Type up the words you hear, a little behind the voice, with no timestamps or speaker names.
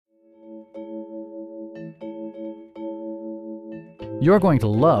You're going to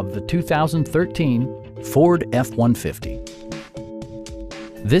love the 2013 Ford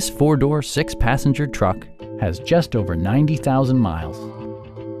F-150. This four-door, six-passenger truck has just over 90,000 miles.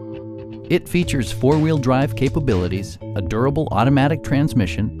 It features four-wheel drive capabilities, a durable automatic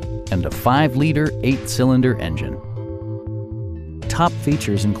transmission, and a 5-liter, 8-cylinder engine. Top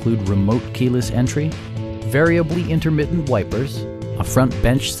features include remote keyless entry, variably intermittent wipers, a front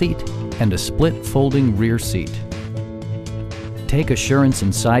bench seat, and a split folding rear seat. Take assurance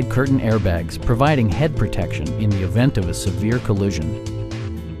in side curtain airbags, providing head protection in the event of a severe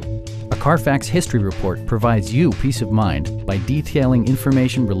collision. A Carfax history report provides you peace of mind by detailing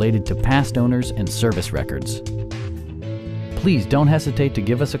information related to past owners and service records. Please don't hesitate to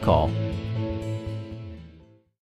give us a call